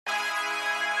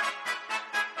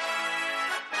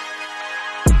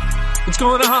What's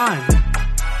going on?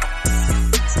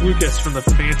 It's Lucas from the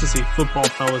Fantasy Football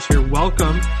Fellas here.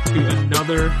 Welcome to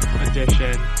another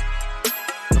edition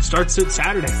of Start Sit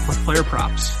Saturday plus player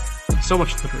props. So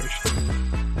much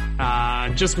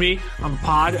alliteration. Just me on the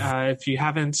pod. If you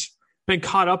haven't been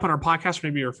caught up on our podcast,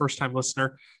 maybe you're a first-time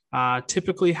listener,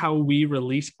 typically how we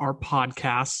release our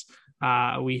podcasts,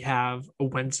 we have a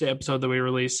Wednesday episode that we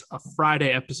release, a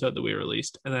Friday episode that we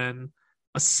released, and then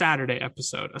a Saturday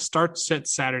episode, a Start Sit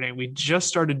Saturday. We just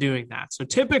started doing that. So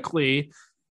typically,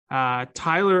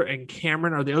 Tyler and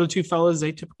Cameron are the other two fellas.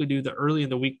 They typically do the early in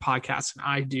the week podcast, and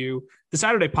I do the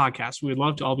Saturday podcast. We would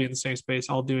love to all be in the same space,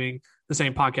 all doing the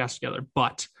same podcast together.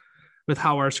 But with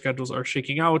how our schedules are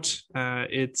shaking out,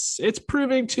 it's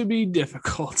proving to be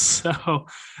difficult. So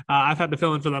I've had to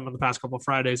fill in for them on the past couple of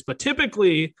Fridays. But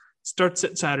typically, Start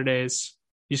Sit Saturdays,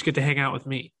 you just get to hang out with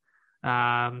me.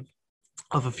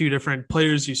 Of a few different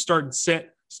players you start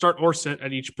or sit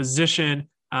at each position.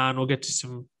 And we'll get to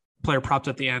some player props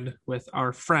at the end with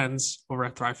our friends over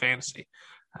at Thrive Fantasy.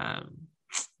 So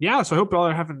I hope you all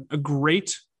are having a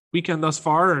great weekend thus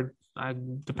far.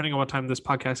 Depending on what time this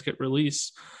podcast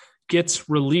gets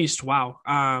released. Wow.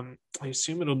 I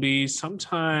assume it'll be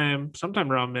sometime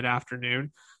around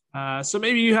mid-afternoon. So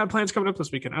maybe you have plans coming up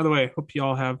this weekend. Either way, hope you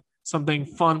all have something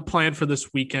fun planned for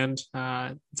this weekend.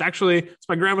 It's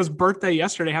my grandma's birthday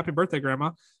yesterday. Happy birthday,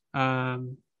 Grandma.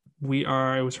 It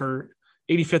was her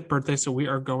 85th birthday, so we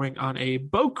are going on a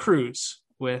boat cruise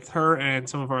with her and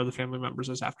some of our other family members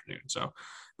this afternoon. So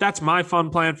that's my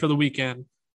fun plan for the weekend.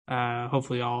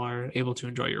 Hopefully y'all are able to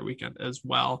enjoy your weekend as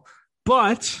well.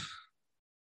 But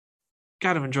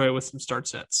got to enjoy it with some start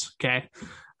sets. Okay.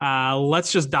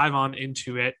 Let's just dive on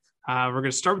into it. We're going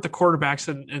to start with the quarterbacks,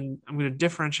 and I'm going to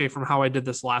differentiate from how I did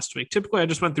this last week. Typically, I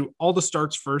just went through all the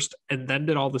starts first and then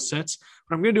did all the sits.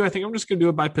 What I'm going to do, I think I'm just going to do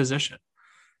it by position.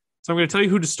 So I'm going to tell you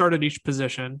who to start at each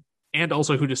position and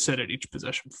also who to sit at each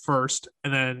position first,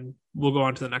 and then we'll go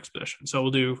on to the next position. So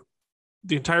we'll do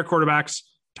the entire quarterbacks,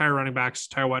 entire running backs,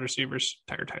 entire wide receivers,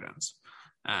 entire tight ends.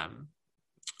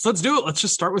 So let's do it. Let's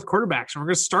just start with quarterbacks. And we're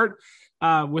going to start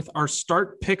with our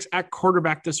start picks at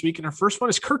quarterback this week. And our first one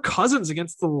is Kirk Cousins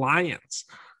against the Lions.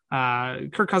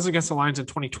 Kirk Cousins against the Lions in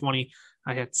 2020.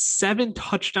 I had 7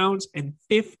 touchdowns and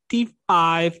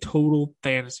 55 total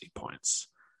fantasy points.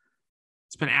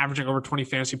 It's been averaging over 20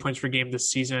 fantasy points per game this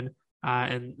season.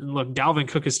 And look, Dalvin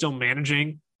Cook is still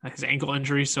managing his ankle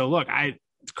injury. So look,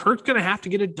 Kirk's going to have to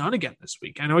get it done again this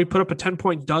week. I know he put up a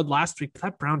 10-point dud last week, but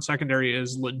that Browns secondary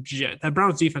is legit. That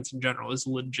Browns defense in general is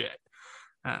legit.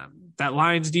 That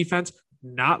Lions defense,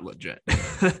 not legit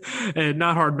and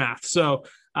not hard math. So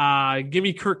give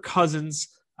me Kirk Cousins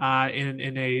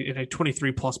in a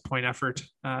 23 plus point effort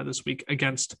this week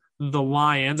against the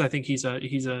Lions. I think he's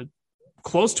a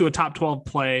close to a top 12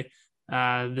 play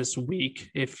this week.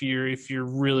 If you're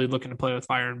really looking to play with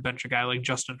fire and bench a guy like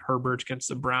Justin Herbert against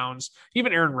the Browns,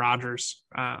 even Aaron Rodgers,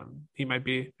 he might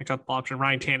be a acceptable option.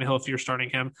 Ryan Tannehill, if you're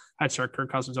starting him, I'd start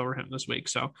Kirk Cousins over him this week.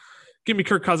 So give me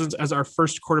Kirk Cousins as our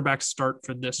first quarterback start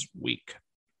for this week.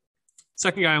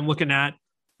 Second guy I'm looking at,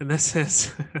 and this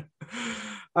is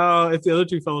if the other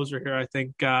two fellows were here, I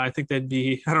think they'd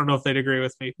be, I don't know if they'd agree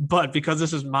with me, but because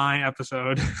this is my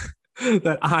episode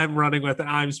that I'm running with and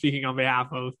I'm speaking on behalf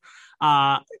of,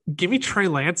 give me Trey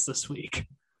Lance this week.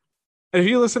 If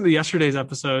you listen to yesterday's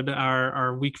episode,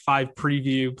 our week 5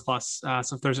 preview plus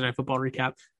some Thursday Night Football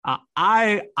recap,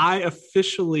 I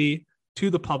officially,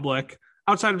 to the public,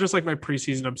 outside of just like my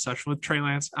preseason obsession with Trey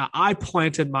Lance, I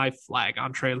planted my flag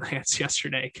on Trey Lance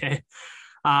yesterday. Okay.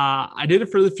 I did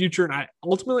it for the future, and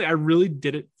I really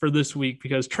did it for this week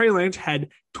because Trey Lance had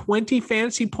 20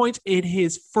 fantasy points in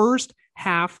his first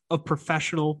half of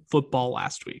professional football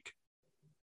last week.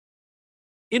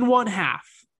 In one half,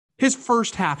 his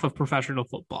first half of professional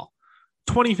football,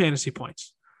 20 fantasy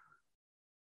points.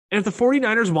 And if the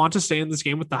 49ers want to stay in this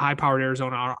game with the high-powered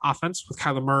Arizona offense, with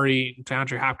Kyler Murray,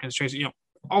 DeAndre Hopkins, Tracy,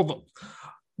 all of them,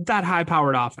 that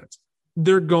high-powered offense,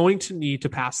 they're going to need to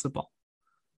pass the ball.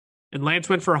 And Lance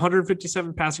went for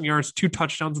 157 passing yards, 2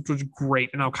 touchdowns, which was great.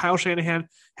 And now Kyle Shanahan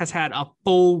has had a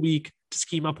full week to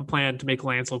scheme up a plan to make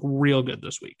Lance look real good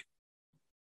this week.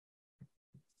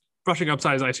 Rushing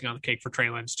upside is icing on the cake for Trey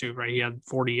Lance too, right? He had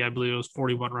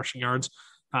 41 rushing yards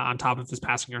on top of his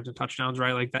passing yards and touchdowns,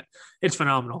 right? Like that. It's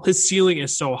phenomenal. His ceiling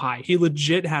is so high. He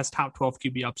legit has top 12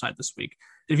 QB upside this week.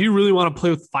 If you really want to play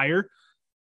with fire,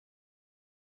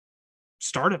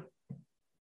 start him.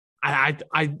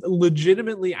 I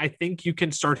legitimately, I think you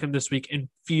can start him this week and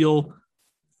feel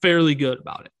fairly good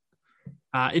about it.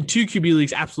 In 2 QB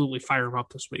leagues, absolutely fire him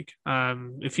up this week.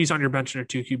 If he's on your bench in a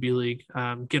 2 QB league,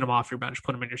 get him off your bench,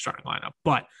 put him in your starting lineup.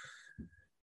 But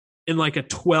in like a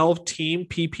 12-team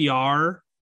PPR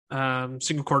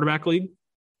single quarterback league,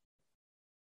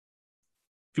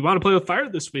 if you want to play with fire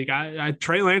this week,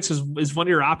 Trey Lance is one of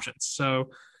your options.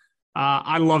 So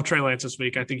I love Trey Lance this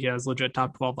week. I think he has legit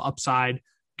top 12 upside.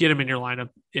 Get him in your lineup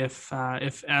if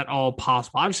at all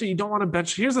possible. Obviously, you don't want to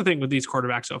bench. Here's the thing with these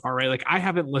quarterbacks so far, right? Like, I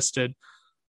haven't listed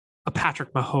a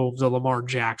Patrick Mahomes, a Lamar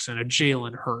Jackson, a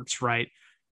Jalen Hurts, right?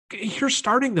 You're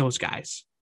starting those guys.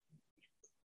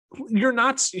 You're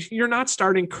not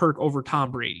starting Kirk over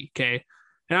Tom Brady, okay?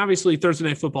 And obviously, Thursday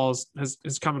Night Football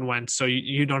has come and went, so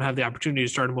you don't have the opportunity to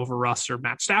start him over Russ or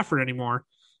Matt Stafford anymore.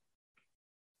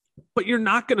 But you're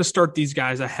not going to start these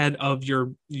guys ahead of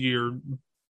your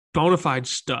bona fide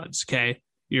studs, okay?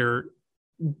 You're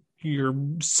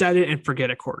set it and forget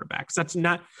it quarterbacks. That's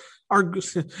not our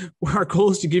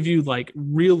goal is to give you like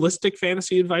realistic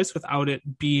fantasy advice without it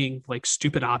being like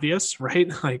stupid obvious,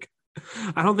 right? Like,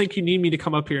 I don't think you need me to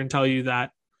come up here and tell you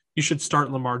that you should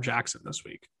start Lamar Jackson this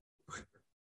week.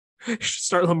 You should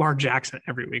start Lamar Jackson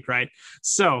every week, right?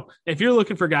 So if you're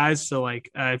looking for guys to like,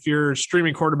 if you're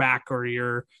streaming quarterback or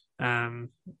you're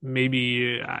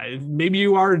maybe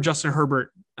you are a Justin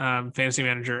Herbert fantasy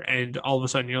manager, and all of a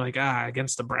sudden you're like,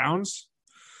 against the Browns,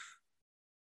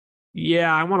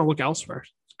 yeah, I want to look elsewhere.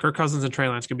 Kirk Cousins and Trey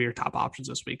Lance could be your top options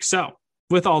this week. So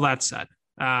with all that said,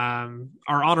 our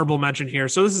honorable mention here.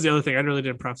 So this is the other thing. I really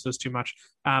didn't preface this too much.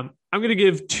 I'm going to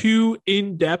give two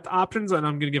in-depth options, and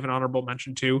I'm going to give an honorable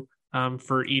mention too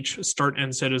for each start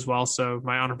and sit as well. So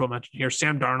my honorable mention here,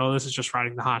 Sam Darnold. This is just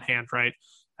riding the hot hand, right?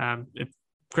 If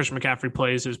Christian McCaffrey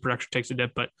plays, his production takes a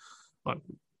dip, but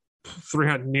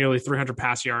nearly 300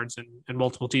 pass yards and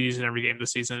multiple TDs in every game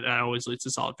this season. That always leads to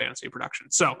solid fantasy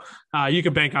production. So you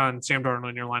can bank on Sam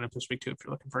Darnold in your lineup this week too if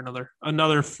you're looking for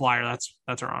another flyer.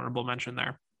 That's our honorable mention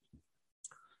there.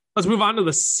 Let's move on to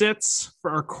the sits for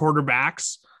our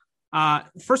quarterbacks.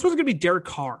 First one's going to be Derek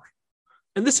Carr.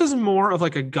 And this is more of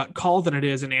like a gut call than it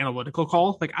is an analytical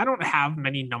call. Like, I don't have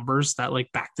many numbers that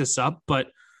like back this up, but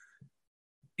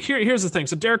here's the thing.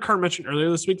 So Derek Carr mentioned earlier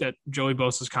this week that Joey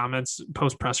Bosa's comments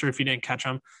post presser, if you didn't catch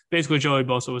them, basically Joey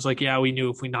Bosa was like, yeah, we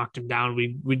knew if we knocked him down,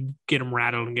 we'd get him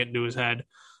rattled and get into his head.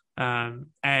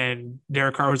 And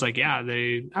Derek Carr was like, yeah,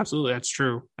 absolutely, that's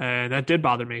true. And that did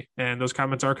bother me. And those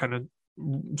comments are kind of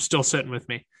still sitting with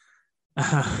me.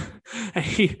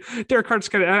 Derek Carr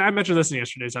just I mentioned this in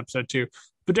yesterday's episode too,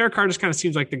 but Derek Carr just kind of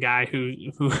seems like the guy who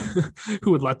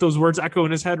would let those words echo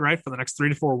in his head, right, for the next 3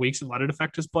 to 4 weeks and let it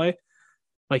affect his play.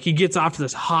 Like, he gets off to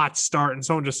this hot start and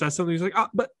someone just says something. He's like,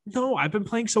 but no, I've been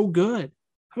playing so good.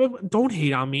 Don't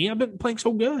hate on me. I've been playing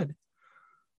so good.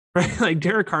 Right? Like,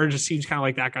 Derek Carr just seems kind of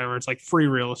like that guy where it's like free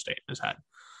real estate in his head.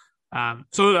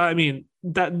 So, I mean,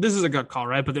 this is a gut call,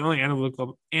 right? But the only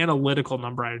analytical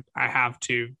number I have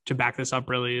to back this up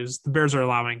really is the Bears are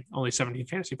allowing only 17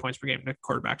 fantasy points per game to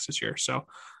quarterbacks this year. So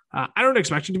I don't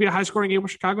expect it to be a high scoring game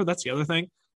with Chicago. That's the other thing.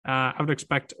 I would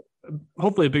expect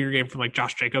hopefully a bigger game from like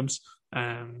Josh Jacobs,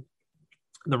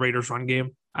 the Raiders run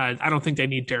game. I don't think they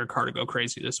need Derek Carr to go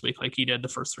crazy this week like he did the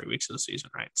first 3 weeks of the season,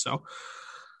 right? So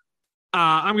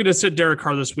I'm going to sit Derek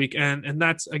Carr this week. And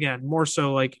that's, again, more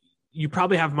so like you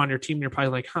probably have him on your team. And you're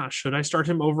probably like, should I start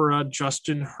him over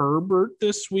Justin Herbert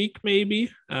this week?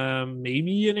 Maybe an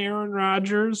Aaron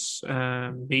Rodgers,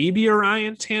 maybe a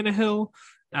Ryan Tannehill.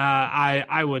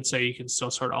 I would say you can still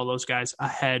start all those guys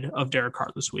ahead of Derek Carr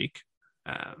this week.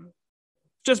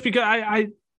 Just because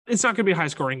it's not going to be a high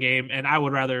scoring game, and I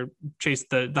would rather chase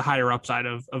the higher upside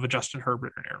of a Justin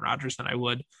Herbert and Aaron Rodgers than I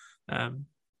would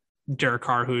Derek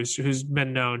Carr, who's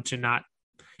been known to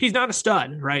he's not a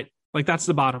stud, right? Like, that's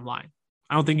the bottom line.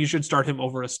 I don't think you should start him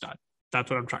over a stud. That's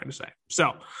what I'm trying to say.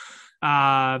 So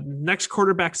next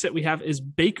quarterback sit we have is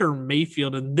Baker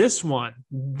Mayfield. And this one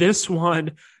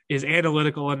is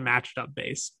analytical and matched up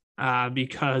based.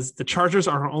 Because the Chargers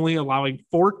are only allowing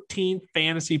 14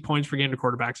 fantasy points per game to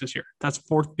quarterbacks this year. That's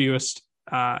fourth fewest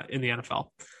in the NFL.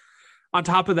 On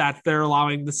top of that, they're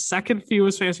allowing the second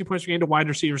fewest fantasy points per game to wide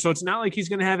receivers. So it's not like he's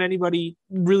going to have anybody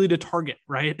really to target,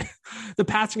 right? The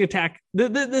passing attack,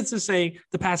 this is saying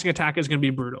the passing attack is going to be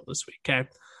brutal this week, okay?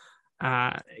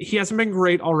 He hasn't been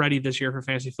great already this year for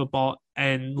fantasy football,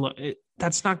 and look,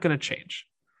 that's not going to change.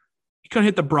 He couldn't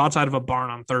hit the broadside of a barn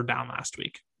on third down last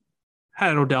week.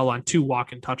 Had Odell on 2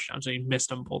 walk-in touchdowns, and he missed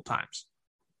them both times.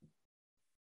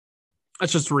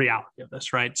 That's just the reality of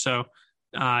this, right? So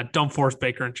don't force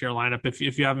Baker into your lineup. If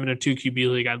you have him in a 2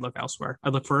 QB league, I'd look elsewhere.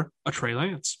 I'd look for a Trey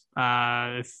Lance.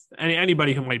 If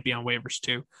anybody who might be on waivers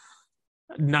too.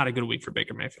 Not a good week for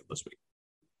Baker Mayfield this week.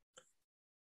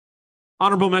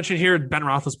 Honorable mention here, Ben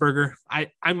Roethlisberger.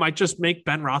 I might just make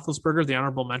Ben Roethlisberger the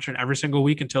honorable mention every single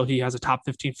week until he has a top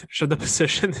 15 finish of the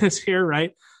position this year,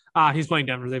 right? He's playing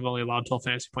Denver. They've only allowed 12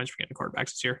 fantasy points for getting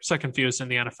quarterbacks this year. Second fewest in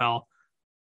the NFL.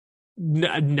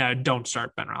 No, don't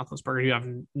start Ben Roethlisberger. You have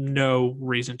no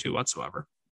reason to whatsoever.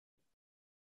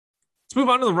 Let's move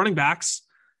on to the running backs.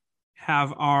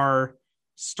 Have our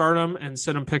stardom and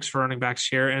sit-em picks for running backs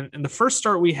here. And the first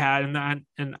start we had,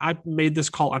 and I made this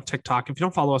call on TikTok. If you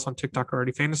don't follow us on TikTok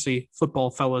already, Fantasy Football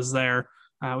Fellas there.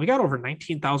 We got over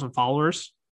 19,000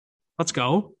 followers. Let's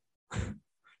go.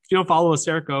 If you don't follow us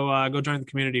there, go join the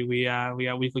community. We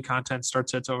got weekly content, start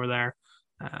sits over there.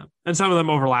 And some of them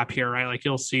overlap here, right? Like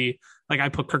you'll see, like I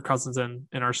put Kirk Cousins in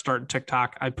our start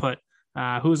TikTok. I put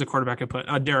who was the quarterback? I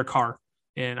put Derek Carr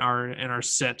in our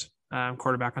sit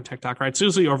quarterback on TikTok, right? So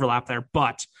usually overlap there,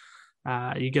 but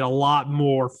you get a lot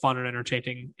more fun and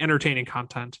entertaining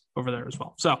content over there as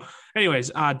well. So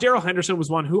anyways, Darrell Henderson was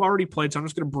one who already played, so I'm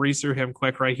just going to breeze through him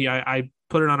quick, right? I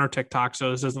put it on our TikTok,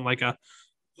 so this isn't like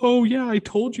oh yeah, I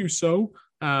told you so.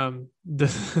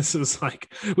 This is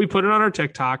like, we put it on our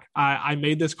TikTok. I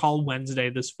made this call Wednesday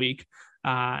this week.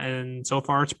 And so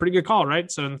far it's a pretty good call,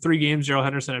 right? So in 3 games, Darrell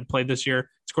Henderson had played this year,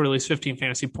 scored at least 15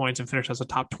 fantasy points and finished as a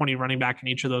top 20 running back in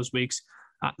each of those weeks.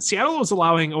 Seattle was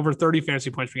allowing over 30 fantasy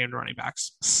points per game to running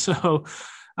backs. So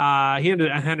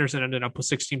Henderson ended up with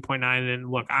 16.9.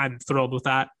 And look, I'm thrilled with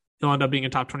that. He'll end up being a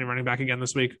top 20 running back again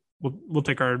this week. We'll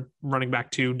take our running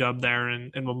back 2 dub there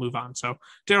and we'll move on. So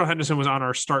Darrell Henderson was on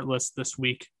our start list this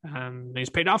week and he's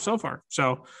paid off so far.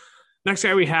 So next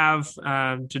guy we have,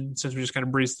 since we just kind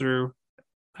of breezed through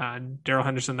Darrell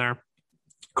Henderson there,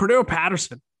 Cordero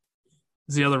Patterson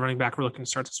is the other running back we're looking to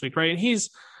start this week, right?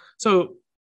 And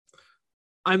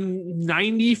I'm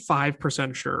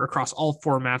 95% sure across all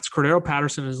formats, Cordero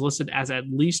Patterson is listed as at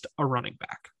least a running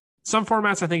back. Some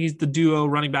formats, I think he's the duo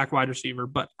running back wide receiver,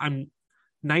 but I'm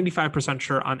 95%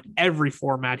 sure on every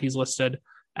format he's listed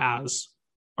as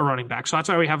a running back. So that's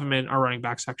why we have him in our running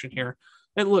back section here.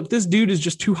 And look, this dude is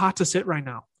just too hot to sit right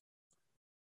now.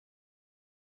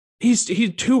 He's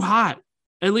too hot.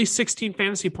 At least 16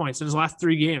 fantasy points in his last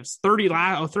 3 games. 30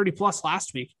 plus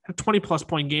last week. A 20 plus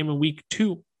point game in week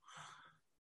 2.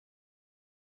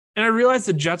 And I realize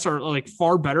the Jets are like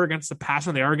far better against the pass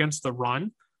than they are against the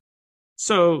run.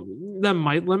 So that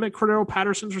might limit Cordero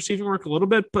Patterson's receiving work a little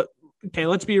bit. But okay,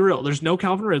 let's be real. There's no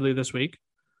Calvin Ridley this week.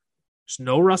 There's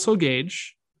no Russell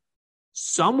Gage.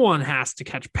 Someone has to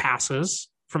catch passes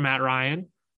from Matt Ryan.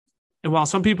 And while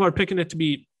some people are picking it to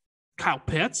be Kyle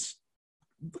Pitts,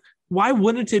 why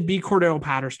wouldn't it be Cordero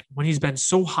Patterson when he's been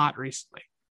so hot recently?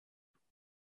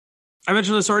 I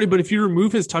mentioned this already, but if you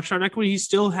remove his touchdown equity, he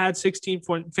still had 16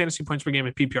 fantasy points per game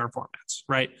in PPR formats,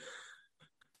 right?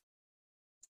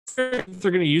 They're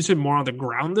going to use him more on the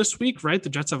ground this week, right? The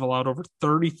Jets have allowed over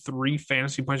 33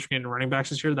 fantasy points per game to running backs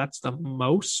this year. That's the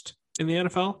most in the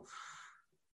NFL.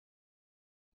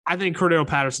 I think Cordero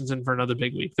Patterson's in for another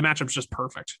big week. The matchup's just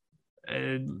perfect.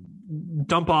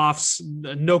 Dump offs,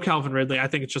 no Calvin Ridley. I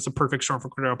think it's just a perfect storm for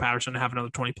Cordero Patterson to have another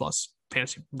 20 plus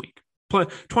fantasy week.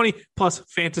 20 plus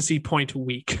fantasy point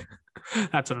week.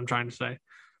 That's what I'm trying to say.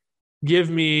 Give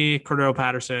me Cordero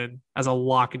Patterson as a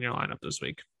lock in your lineup this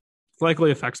week.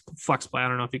 Likely affects flex play. I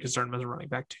don't know if you can start him as a running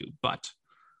back too, but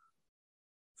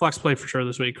flex play for sure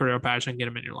this week. Cordero Patterson, get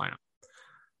him in your lineup.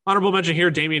 Honorable mention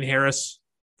here, Damian Harris.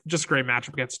 Just a great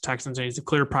matchup against the Texans, and he's a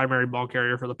clear primary ball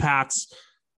carrier for the Pats.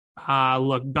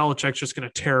 Look, Belichick's just going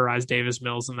to terrorize Davis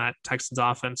Mills in that Texans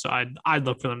offense, so I'd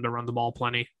look for them to run the ball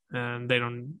plenty, and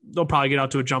they'll probably get out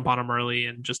to a jump on him early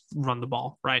and just run the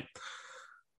ball, right?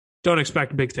 Don't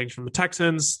expect big things from the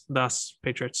Texans, thus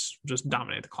Patriots just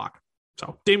dominate the clock.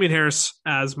 So Damian Harris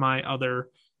as my other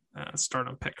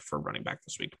stardom pick for running back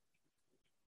this week.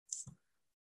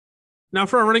 Now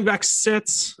for our running back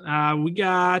sits,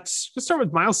 let's start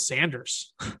with Miles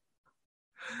Sanders.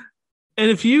 And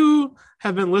if you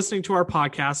have been listening to our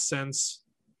podcast since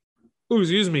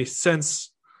we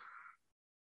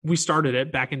started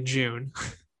it back in June,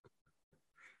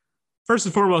 first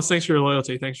and foremost, thanks for your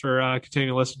loyalty. Thanks for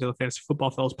continuing to listen to the Fantasy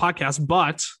Football Fellas podcast.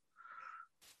 But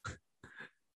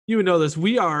you would know this.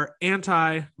 We are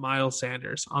anti-Miles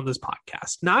Sanders on this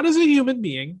podcast. Not as a human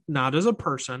being, not as a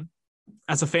person,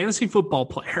 as a fantasy football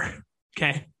player.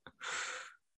 Okay.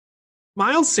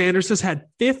 Miles Sanders has had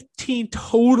 15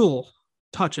 total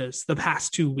touches the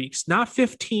past 2 weeks, not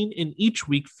 15 in each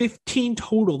week, 15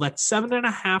 total. That's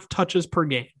 7.5 touches per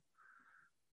game.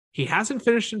 He hasn't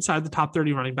finished inside the top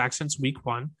 30 running back since week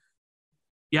 1.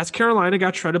 Yes, Carolina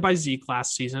got shredded by Zeke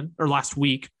last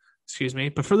week,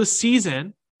 but for the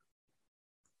season,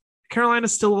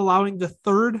 Carolina's still allowing the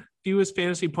 3rd fewest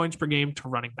fantasy points per game to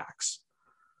running backs.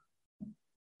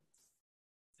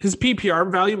 His PPR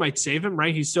value might save him,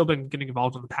 right? He's still been getting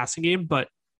involved in the passing game, but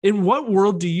In what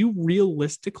world do you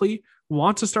realistically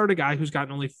want to start a guy who's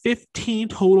gotten only 15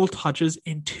 total touches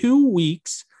in 2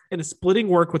 weeks and is splitting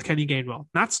work with Kenny Gainwell?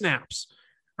 Not snaps,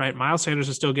 right? Miles Sanders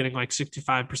is still getting like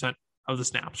 65% of the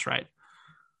snaps, right?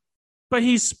 But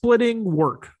he's splitting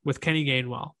work with Kenny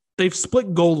Gainwell. They've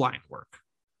split goal line work.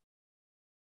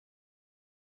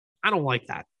 I don't like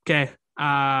that, okay?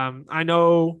 I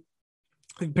know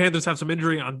the Panthers have some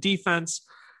injury on defense,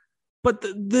 but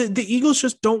the Eagles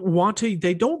just don't want to.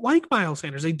 They don't like Miles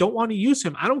Sanders. They don't want to use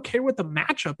him. I don't care what the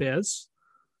matchup is.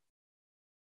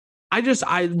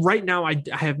 Right now, I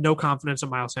have no confidence in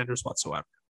Miles Sanders whatsoever.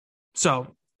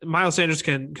 So Miles Sanders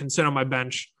can sit on my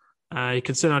bench. He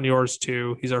can sit on yours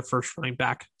too. He's our first running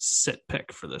back sit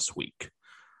pick for this week.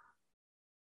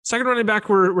 Second running back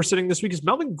we're sitting this week is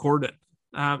Melvin Gordon.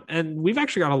 And we've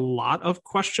actually got a lot of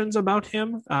questions about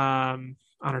him on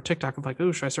our TikTok of like,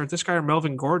 oh, should I start this guy or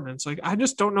Melvin Gordon? And it's like, I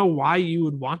just don't know why you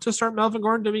would want to start Melvin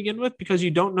Gordon to begin with, because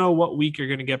you don't know what week you're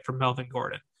going to get from Melvin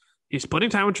Gordon. He's splitting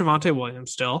time with Javonte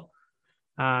Williams still.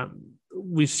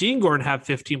 We've seen Gordon have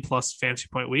 15 plus fantasy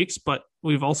point weeks, but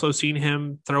we've also seen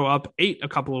him throw up 8 a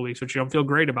couple of weeks, which you don't feel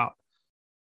great about.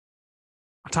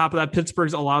 On top of that,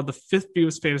 Pittsburgh's allowed the 5th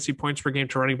fewest fantasy points per game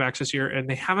to running backs this year, and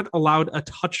they haven't allowed a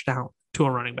touchdown to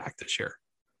a running back this year.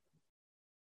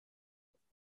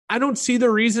 I don't see the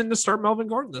reason to start Melvin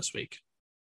Gordon this week.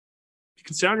 You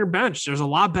can sit on your bench. There's a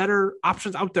lot better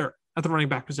options out there at the running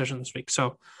back position this week.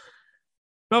 So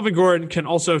Melvin Gordon can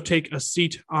also take a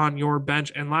seat on your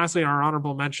bench. And lastly, our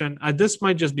honorable mention, this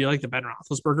might just be like the Ben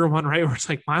Roethlisberger one, right? Where it's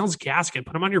like Myles Gaskin,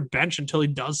 put him on your bench until he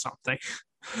does something,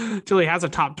 until he has a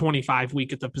top 25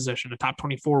 week at the position, a top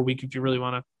 24 week if you really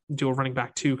want to do a running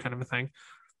back 2 kind of a thing.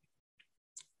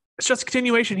 It's just a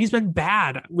continuation. He's been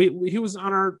bad. He was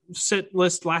on our sit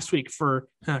list last week for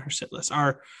our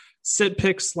sit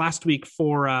picks last week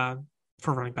for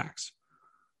running backs.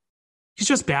 He's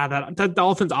just bad. That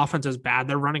Dolphins offense is bad.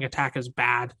 Their running attack is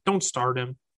bad. Don't start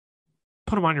him.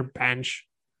 Put him on your bench.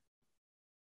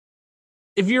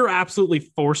 If you're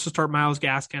absolutely forced to start Myles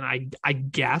Gaskin, I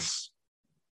guess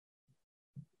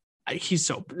he's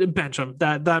so bench him.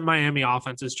 That Miami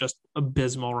offense is just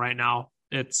abysmal right now.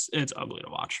 It's ugly to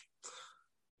watch.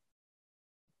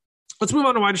 Let's move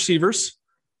on to wide receivers.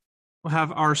 We'll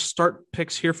have our start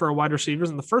picks here for our wide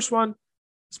receivers. And the first one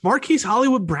is Marquise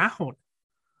Hollywood Brown.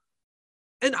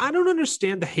 And I don't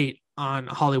understand the hate on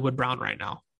Hollywood Brown right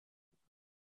now.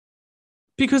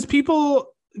 Because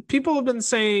people have been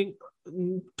saying,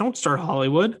 don't start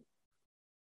Hollywood.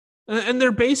 And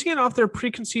they're basing it off their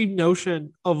preconceived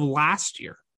notion of last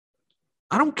year.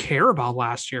 I don't care about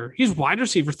last year. He's wide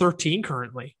receiver 13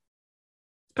 currently.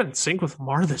 It's been in sync with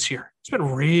Lamar this year. It's been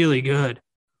really good.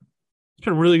 It's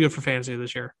been really good for fantasy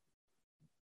this year.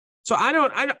 So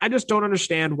I just don't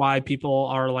understand why people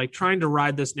are like trying to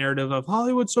ride this narrative of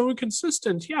Hollywood's so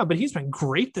inconsistent. Yeah, but he's been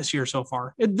great this year so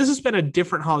far. This has been a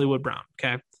different Hollywood Brown.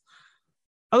 Okay.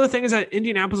 Other thing is that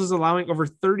Indianapolis is allowing over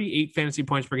 38 fantasy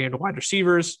points per game to wide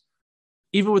receivers.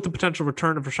 Even with the potential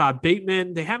return of Rashad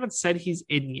Bateman, they haven't said he's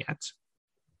in yet.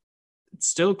 It's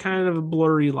still kind of a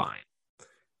blurry line.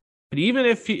 But even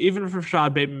if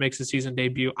Rashad Bateman makes a season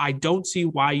debut, I don't see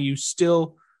why you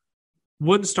still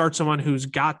wouldn't start someone who's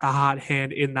got the hot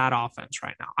hand in that offense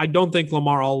right now. I don't think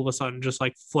Lamar all of a sudden just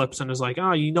like flips and is like,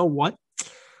 oh, you know what?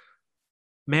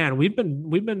 Man, we've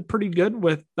been pretty good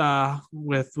with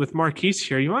Marquise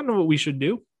here. You want to know what we should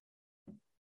do?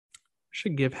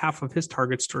 Should give half of his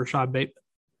targets to Rashad Bateman.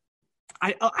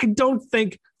 I don't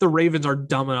think the Ravens are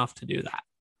dumb enough to do that.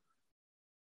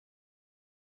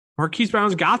 Marquise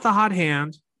Brown's got the hot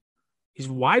hand. He's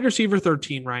wide receiver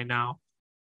 13 right now.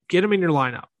 Get him in your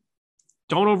lineup.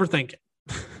 Don't overthink it.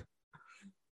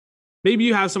 Maybe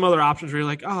you have some other options where you're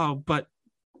like, oh, but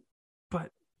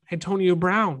Antonio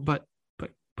Brown, but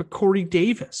Corey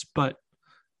Davis. But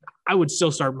I would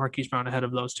still start Marquise Brown ahead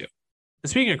of those two. And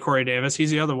speaking of Corey Davis,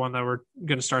 he's the other one that we're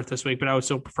going to start this week, but I would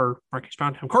still prefer Marquise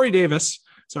Brown to him. Corey Davis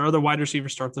is our other wide receiver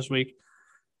start this week.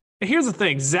 And here's the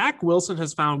thing. Zach Wilson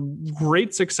has found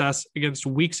great success against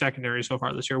weak secondary so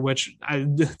far this year, which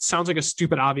sounds like a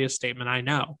stupid, obvious statement, I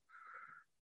know.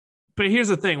 But here's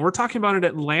the thing. We're talking about an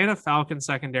Atlanta Falcons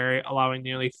secondary allowing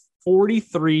nearly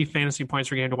 43 fantasy points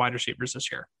per game to wide receivers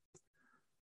this year.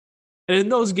 And in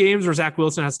those games where Zach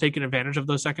Wilson has taken advantage of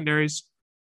those secondaries,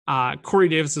 Corey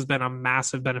Davis has been a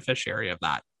massive beneficiary of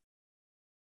that.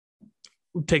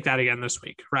 Take that again this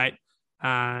week, right?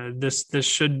 This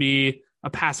should be a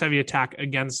pass-heavy attack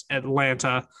against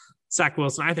Atlanta. Zach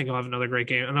Wilson, I think he'll have another great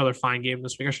game, another fine game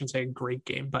this week. I shouldn't say a great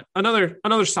game, but another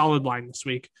solid line this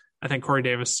week. I think Corey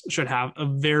Davis should have a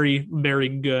very, very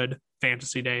good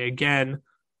fantasy day. Again,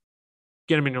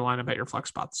 Get him in your lineup at your flex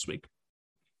spot this week.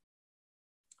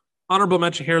 Honorable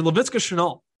mention here, Laviska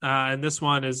Shenault. And this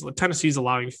one is Tennessee's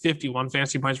allowing 51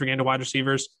 fantasy points per game to wide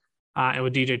receivers. And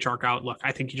with DJ Chark out, look,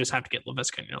 I think you just have to get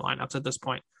Laviska in your lineups at this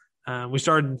point. We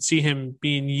started to see him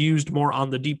being used more on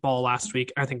the deep ball last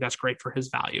week. I think that's great for his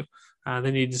value.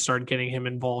 They need to start getting him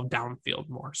involved downfield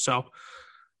more. So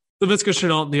Laviska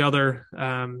Shenault, the other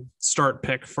start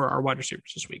pick for our wide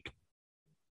receivers this week.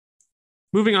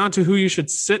 Moving on to who you should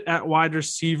sit at wide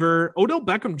receiver, Odell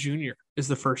Beckham Jr. is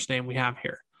the first name we have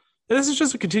here. And this is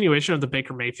just a continuation of the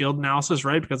Baker Mayfield analysis,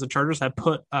 right? Because the Chargers have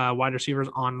put wide receivers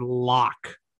on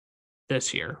lock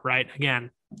this year, right? Again,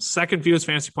 second fewest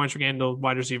fantasy points per game to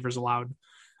wide receivers allowed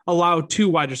 2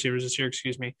 wide receivers this year,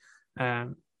 excuse me.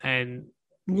 And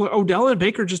Odell and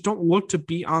Baker just don't look to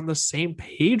be on the same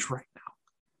page right now.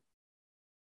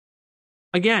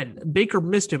 Again, Baker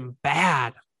missed him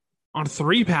bad on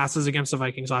 3 passes against the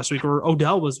Vikings last week, where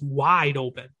Odell was wide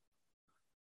open.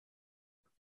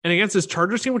 And against this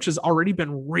Chargers team, which has already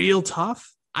been real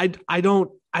tough, I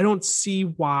don't see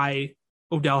why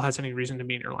Odell has any reason to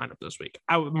be in your lineup this week.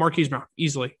 Marquise Brown,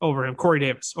 easily over him. Corey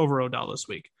Davis, over Odell this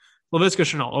week. Laviska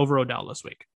Shenault, over Odell this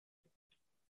week.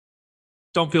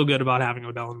 Don't feel good about having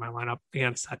Odell in my lineup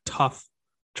against that tough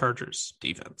Chargers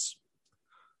defense.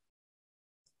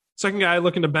 Second guy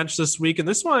looking to bench this week, and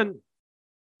this one,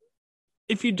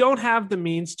 if you don't have the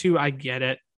means to, I get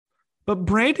it. But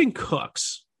Brandon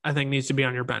Cooks, I think, needs to be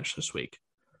on your bench this week.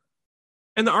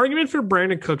 And the argument for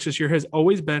Brandon Cooks this year has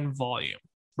always been volume,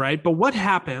 right? But what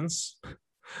happens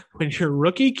when your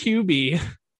rookie QB,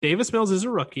 Davis Mills is a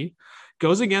rookie,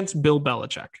 goes against Bill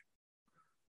Belichick?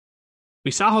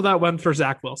 We saw how that went for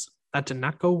Zach Wilson. That did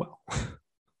not go well.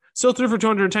 Still threw for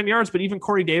 210 yards, but even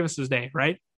Corey Davis's day,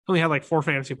 right? Only had like 4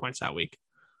 fantasy points that week.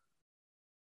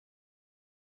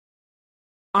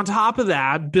 On top of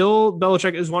that, Bill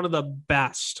Belichick is one of the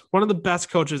best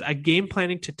coaches at game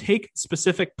planning to take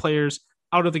specific players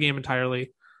out of the game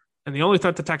entirely. And the only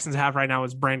threat the Texans have right now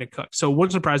is Brandon Cooks. So it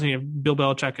wouldn't surprise me if Bill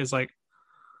Belichick is like,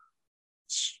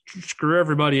 screw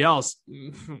everybody else.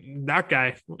 That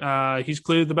guy, he's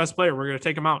clearly the best player. We're going to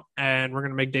take him out, and we're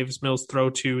going to make Davis Mills throw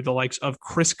to the likes of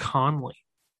Chris Conley.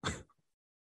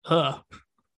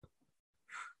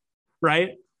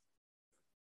 Right?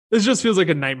 This just feels like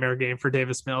a nightmare game for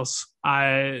Davis Mills.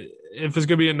 If it's going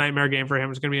to be a nightmare game for him,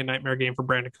 it's going to be a nightmare game for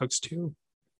Brandon Cooks too.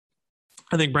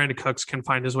 I think Brandon Cooks can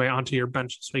find his way onto your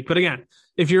bench this week. But again,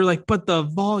 if you're like, but the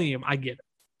volume, I get it.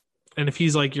 And if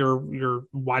he's like your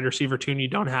wide receiver tune you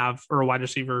don't have, or a wide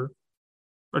receiver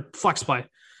or flex play,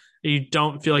 you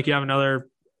don't feel like you have another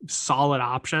solid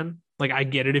option, like I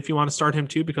get it if you want to start him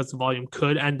too, because the volume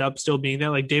could end up still being there.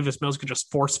 Like Davis Mills could just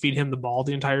force feed him the ball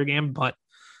the entire game, but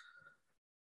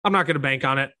I'm not going to bank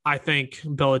on it. I think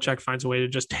Belichick finds a way to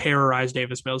just terrorize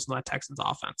Davis Mills in that Texans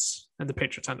offense, and the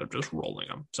Patriots end up just rolling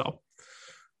them. So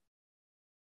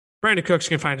Brandon Cooks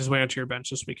can find his way onto your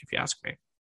bench this week, if you ask me.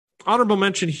 Honorable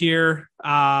mention here,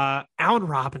 Allen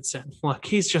Robinson. Look,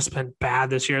 he's just been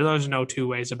bad this year. There's no 2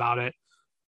 ways about it.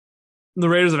 The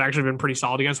Raiders have actually been pretty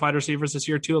solid against wide receivers this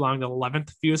year too, allowing the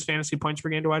 11th fewest fantasy points per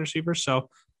game to wide receivers. So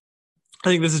I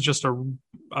think this is just a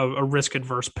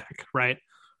risk-adverse pick, right?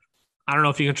 I don't know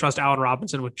if you can trust Allen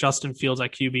Robinson with Justin Fields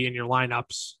at QB in your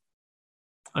lineups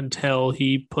until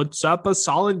he puts up a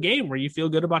solid game where you feel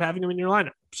good about having him in your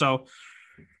lineup. So,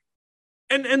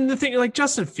 and the thing, like,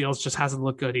 Justin Fields just hasn't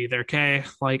looked good either, okay?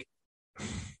 Like,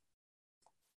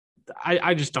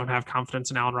 I just don't have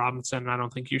confidence in Allen Robinson, and I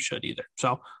don't think you should either.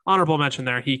 So, honorable mention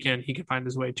there. He can find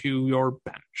his way to your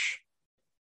bench.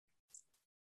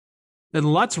 Then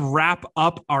let's wrap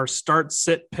up our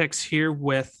start-sit picks here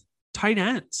with tight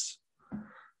ends.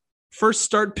 First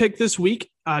start pick this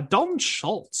week, Dalton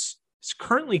Schultz is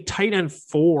currently tight end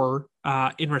 4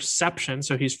 in reception.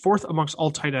 So he's 4th amongst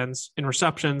all tight ends in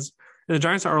receptions. And the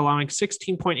Giants are allowing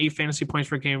 16.8 fantasy points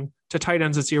per game to tight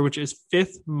ends this year, which is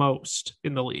 5th most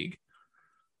in the league.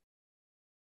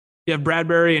 You have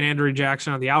Bradbury and Andrew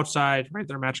Jackson on the outside, right?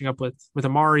 They're matching up with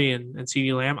Amari and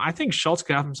CeeDee Lamb. I think Schultz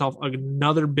could have himself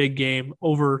another big game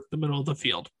over the middle of the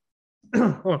field.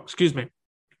 Oh, excuse me.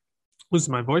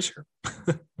 Losing my voice here.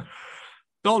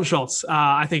 Dalton Schultz,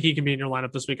 I think he can be in your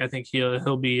lineup this week. I think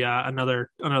he'll be another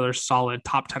solid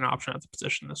top 10 option at the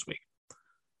position this week.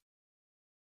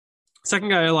 Second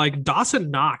guy I like,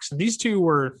 Dawson Knox. And these two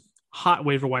were hot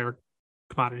waiver wire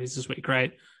commodities this week,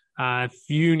 right? If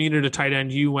you needed a tight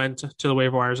end, you went to the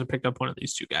waiver wires and picked up one of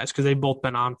these two guys because they've both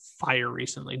been on fire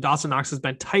recently. Dawson Knox has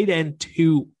been tight end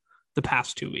 2 the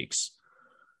past 2 weeks.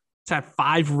 It's had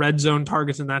 5 red zone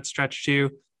targets in that stretch too.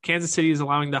 Kansas City is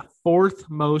allowing the 4th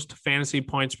most fantasy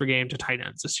points per game to tight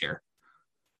ends this year.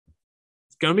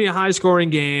 going to be a high-scoring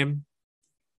game.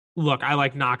 Look, I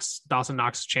like Dawson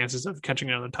Knox's chances of catching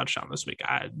another touchdown this week.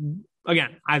 I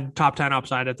have top 10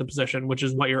 upside at the position, which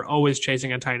is what you're always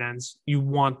chasing at tight ends. You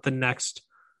want the next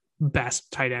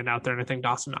best tight end out there, and I think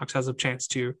Dawson Knox has a chance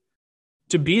to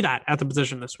be that at the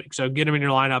position this week. So get him in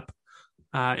your lineup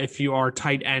if you are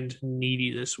tight end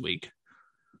needy this week.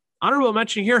 Honorable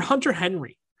mention here, Hunter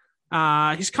Henry.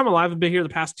 He's come alive a bit here the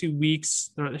past 2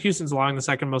 weeks. Houston's allowing the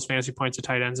second most fantasy points to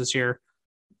tight ends this year.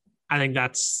 I think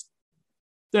that's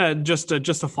just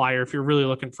a flyer. If you're really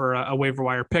looking for a waiver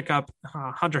wire pickup,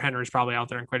 Hunter Henry is probably out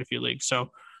there in quite a few leagues.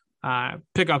 So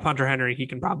pick up Hunter Henry. He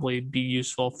can probably be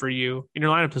useful for you in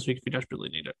your lineup this week if you desperately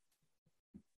need it.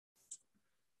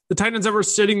 The tight ends that were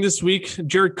sitting this week,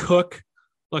 Jared Cook.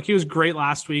 Look, he was great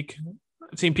last week.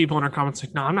 I've seen people in our comments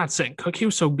like, no, I'm not saying Cook. He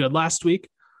was so good last week.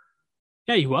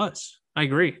 Yeah, he was. I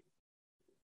agree.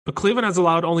 But Cleveland has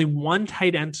allowed only one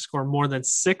tight end to score more than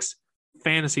 6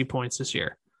 fantasy points this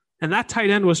year. And that tight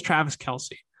end was Travis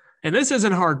Kelce. And this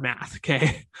isn't hard math,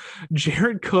 okay?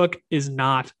 Jared Cook is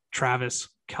not Travis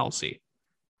Kelce.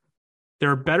 There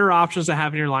are better options to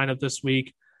have in your lineup this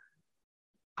week.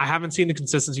 I haven't seen the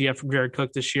consistency yet from Jared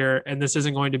Cook this year, and this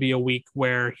isn't going to be a week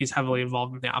where he's heavily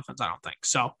involved in the offense, I don't think.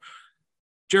 So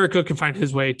Jared Cook can find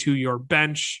his way to your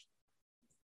bench.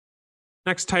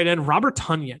 Next tight end, Robert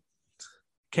Tonyan.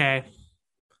 Okay.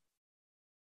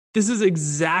 This is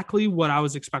exactly what I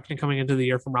was expecting coming into the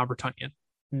year from Robert Tonyan.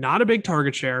 Not a big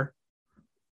target share.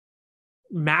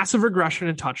 Massive regression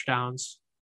in touchdowns.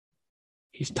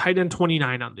 He's tight end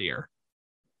 29 on the year.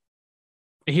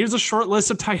 And here's a short list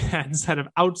of tight ends that have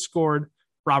outscored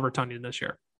Robert Tonyan this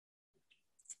year.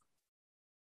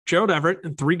 Gerald Everett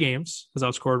in 3 games has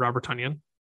outscored Robert Tonyan.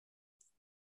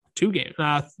 3 games.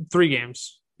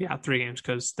 Yeah, 3 games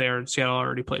because Seattle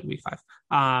already played week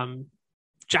 5.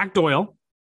 Jack Doyle,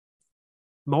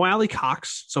 Mo Alley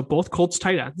Cox, so both Colts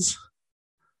tight ends.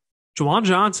 Juwan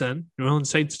Johnson, New Orleans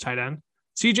Saints tight end.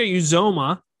 CJ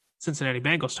Uzomah, Cincinnati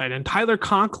Bengals tight end. Tyler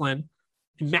Conklin,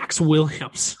 and Max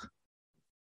Williams.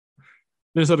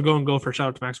 Minnesota Golden Gopher, shout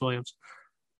out to Max Williams.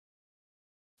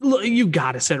 Look, you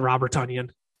got to sit Robert Tonyan.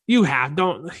 You have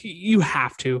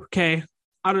to, okay?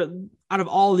 Out of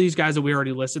all of these guys that we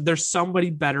already listed, there's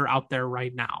somebody better out there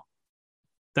right now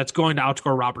that's going to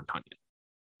outscore Robert Tonyan.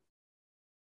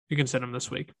 You can sit him this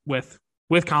week with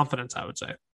confidence, I would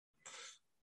say.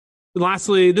 And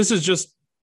lastly, this is just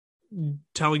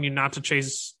telling you not to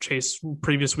chase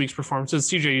previous week's performances.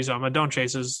 CJ Uzomah, don't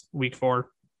chase his week 4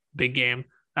 big game.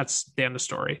 That's the end of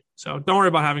story. So don't worry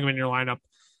about having him in your lineup.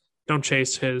 Don't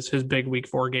chase his big week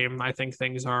 4 game. I think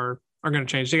things are going to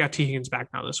change. They got T. Higgins back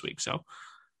now this week. So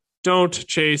don't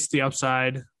chase the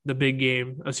upside, the big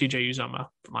game of CJ Uzomah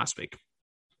from last week.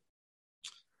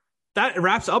 That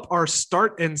wraps up our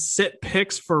start and sit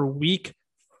picks for week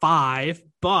 5.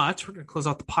 But we're going to close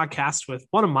out the podcast with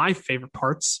one of my favorite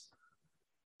parts,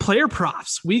 player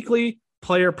props, weekly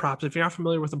player props. If you're not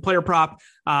familiar with a player prop,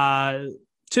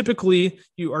 typically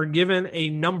you are given a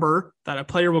number that a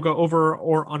player will go over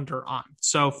or under on.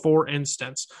 So for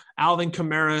instance, Alvin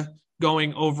Kamara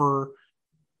going over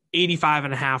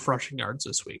 85.5 rushing yards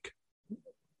this week,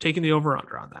 taking the over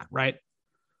under on that, right?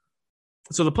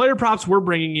 So the player props we're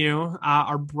bringing you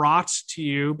are brought to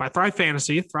you by Thrive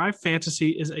Fantasy. Thrive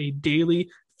Fantasy is a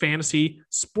daily fantasy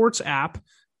sports app,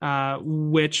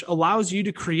 which allows you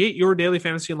to create your daily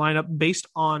fantasy lineup based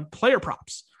on player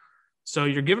props. So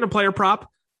you're given a player prop,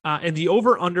 and the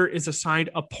over-under is assigned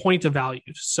a point of value.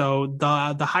 So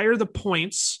the higher the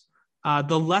points,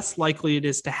 the less likely it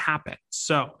is to happen.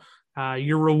 So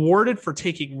you're rewarded for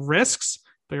taking risks,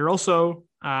 but you're also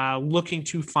looking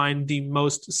to find the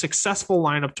most successful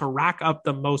lineup to rack up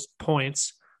the most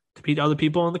points to beat other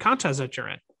people in the contest that you're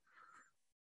in.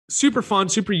 Super fun,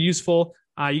 super useful.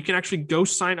 You can actually go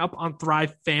sign up on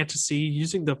Thrive Fantasy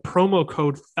using the promo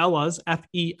code FELLAS, FELLAS.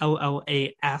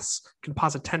 You can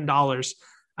deposit $10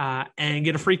 and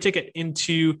get a free ticket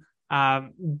into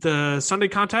the Sunday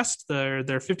contest, their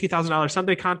 $50,000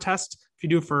 Sunday contest. If you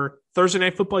do it for Thursday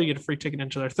Night Football, you get a free ticket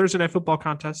into their Thursday Night Football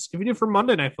contest. If you do it for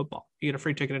Monday Night Football, you get a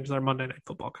free ticket into their Monday Night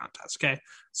Football contest. Okay.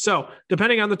 So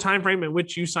depending on the time frame at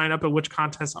which you sign up and which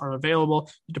contests are available,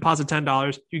 you deposit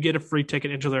 $10, you get a free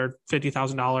ticket into their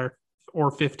 $50,000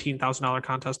 or $15,000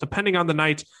 contest, depending on the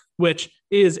night, which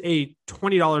is a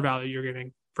 $20 value you're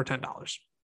getting for $10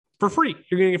 for free.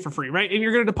 You're getting it for free, right? And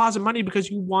you're going to deposit money because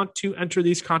you want to enter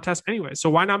these contests anyway. So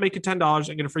why not make it $10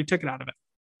 and get a free ticket out of it?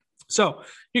 So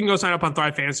you can go sign up on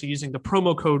Thrive Fantasy using the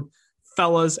promo code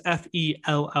FELLAS,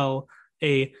 FELLAS,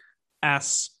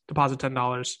 deposit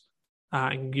 $10,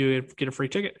 and you get a free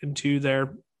ticket into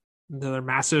their Another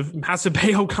massive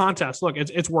payout contest. Look,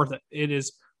 it's worth it. It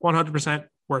is 100%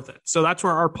 worth it. So that's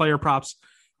where our player props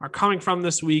are coming from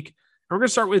this week. And we're going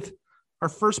to start with our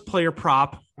first player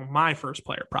prop, or my first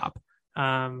player prop.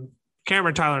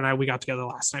 Cameron, Tyler, and I, we got together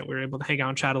last night. We were able to hang out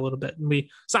and chat a little bit.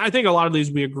 So I think a lot of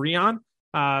these we agree on.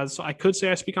 So I could say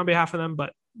I speak on behalf of them,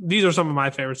 but these are some of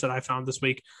my favorites that I found this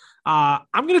week.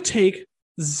 I'm going to take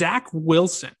Zach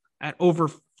Wilson at over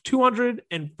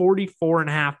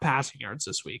 244.5 passing yards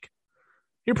this week.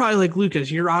 You're probably like, Lucas,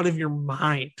 you're out of your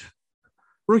mind.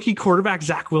 Rookie quarterback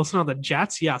Zach Wilson on the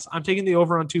Jets? Yes, I'm taking the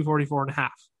over on 244.5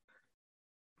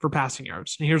 for passing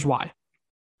yards. And here's why.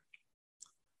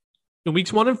 In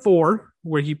weeks 1 and 4,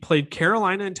 where he played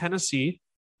Carolina and Tennessee,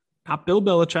 not Bill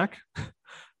Belichick,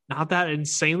 not that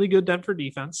insanely good Denver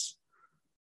defense,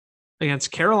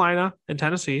 against Carolina and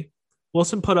Tennessee,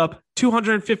 Wilson put up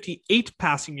 258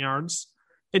 passing yards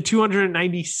and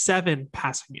 297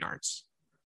 passing yards.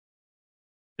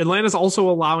 Atlanta's also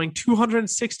allowing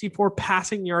 264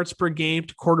 passing yards per game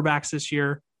to quarterbacks this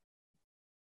year.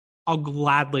 I'll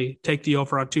gladly take the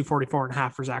over on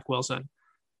 244.5 for Zach Wilson.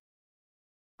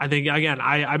 I think, again,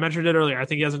 I mentioned it earlier. I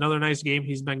think he has another nice game.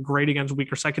 He's been great against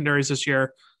weaker secondaries this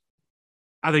year.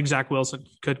 I think Zach Wilson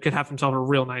could have himself a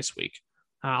real nice week.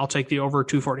 I'll take the over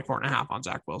 244.5 on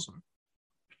Zach Wilson.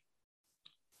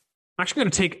 I'm actually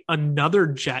going to take another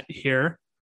Jet here.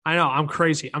 I know, I'm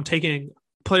crazy. I'm taking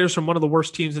players from one of the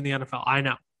worst teams in the NFL. I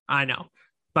know.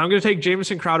 But I'm going to take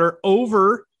Jamison Crowder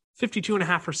over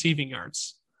 52.5 receiving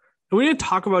yards. And we didn't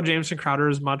talk about Jamison Crowder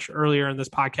as much earlier in this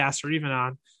podcast or even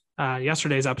on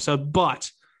yesterday's episode.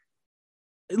 But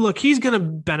look, he's going to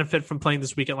benefit from playing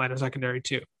this week at Atlanta secondary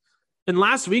too. And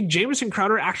last week, Jamison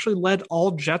Crowder actually led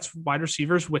all Jets wide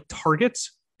receivers with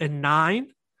targets and 9.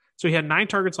 So he had 9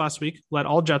 targets last week, led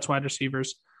all Jets wide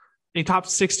receivers, and he topped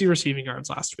 60 receiving yards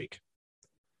last week.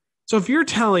 So if you're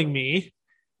telling me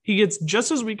he gets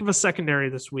just as weak of a secondary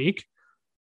this week,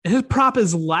 and his prop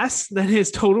is less than his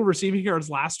total receiving yards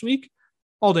last week,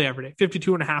 all day, every day,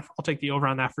 52.5, I'll take the over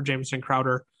on that for Jamison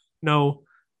Crowder. No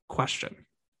question.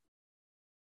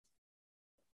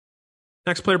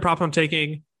 Next player prop I'm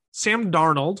taking, Sam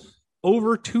Darnold,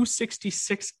 over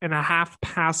 266.5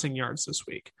 passing yards this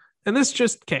week. And this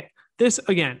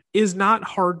again is not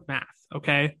hard math,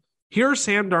 okay? Here are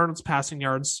Sam Darnold's passing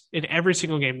yards in every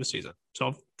single game this season.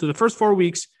 So through the first 4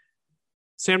 weeks,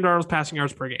 Sam Darnold's passing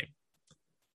yards per game.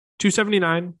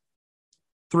 279,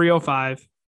 305,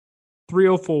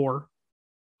 304,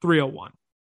 301.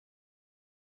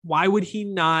 Why would he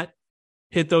not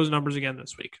hit those numbers again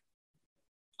this week?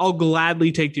 I'll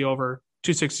gladly take the over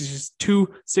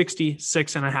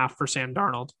 266.5 for Sam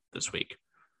Darnold this week.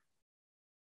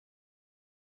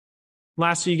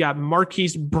 Lastly, you got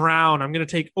Marquise Brown. I'm going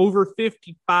to take over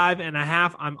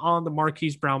 55.5. I'm on the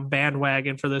Marquise Brown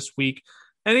bandwagon for this week.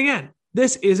 And again,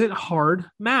 this isn't hard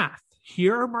math.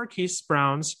 Here are Marquise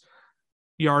Brown's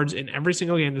yards in every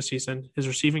single game this season. His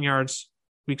receiving yards,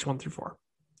 weeks 1 through 4.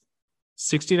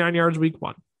 69 yards week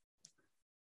 1.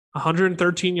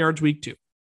 113 yards week 2.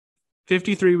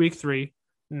 53 week 3,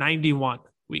 91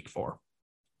 week 4.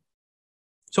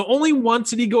 So only once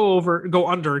did he go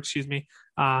under,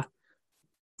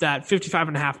 that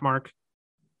 55.5 mark,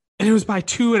 and it was by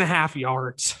 2.5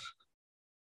 yards.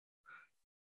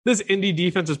 This Indy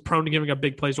defense is prone to giving up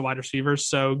big plays to wide receivers,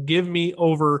 so give me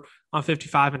over on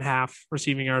 55.5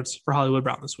 receiving yards for Hollywood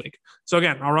Brown this week. So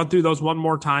again, I'll run through those one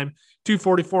more time.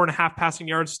 244.5 passing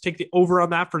yards. Take the over on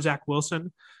that for Zach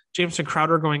Wilson. Jamison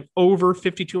Crowder going over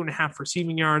 52.5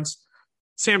 receiving yards.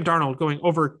 Sam Darnold going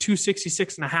over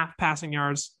 266.5 passing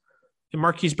yards. And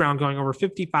Marquise Brown going over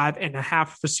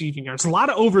 55.5 receiving yards. A lot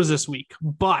of overs this week,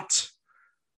 but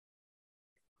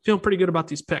feeling pretty good about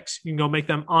these picks. You can go make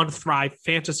them on Thrive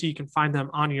Fantasy. You can find them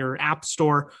on your app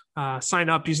store. Sign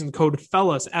up using the code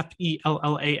FELLAS,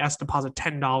 FELLAS, deposit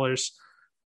 $10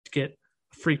 to get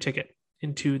a free ticket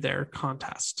into their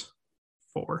contest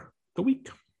for the week.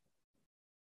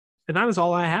 And that is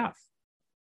all I have.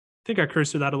 I think I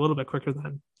cruised through that a little bit quicker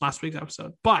than last week's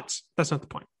episode, but that's not the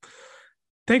point.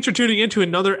 Thanks for tuning in to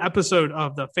another episode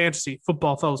of the Fantasy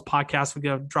Football Fellas podcast. We're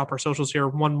going to drop our socials here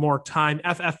one more time.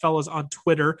 FF Fellas on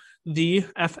Twitter, the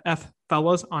FF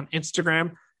Fellas on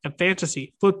Instagram, and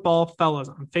Fantasy Football Fellas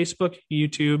on Facebook,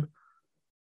 YouTube.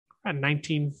 At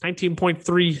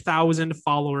 19.3 thousand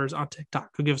followers on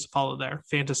TikTok. Go give us a follow there.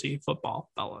 Fantasy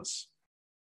Football Fellas.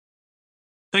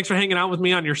 Thanks for hanging out with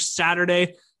me on your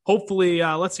Saturday. Hopefully,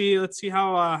 let's see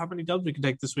how many dubs we can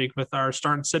take this week with our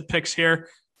start and sit picks here.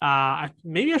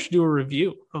 Maybe I should do a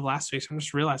review of last week's. I'm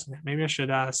just realizing that. Maybe I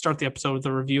should start the episode with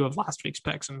a review of last week's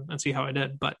picks and see how I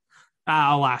did. But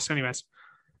I'll ask anyways.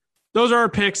 those are our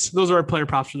picks. Those are our player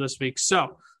props for this week.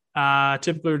 So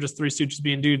typically we're just three stooges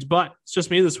being dudes, but it's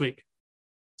just me this week.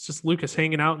 It's just Lucas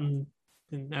hanging out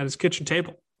at his kitchen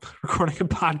table, recording a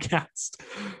podcast,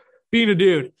 being a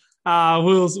dude.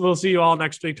 We'll see you all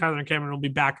next week. Tyler and Cameron will be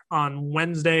back on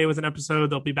Wednesday with an episode.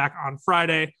 They'll be back on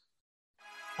Friday.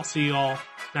 I'll see you all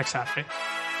next Saturday.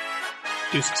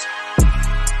 Deuces.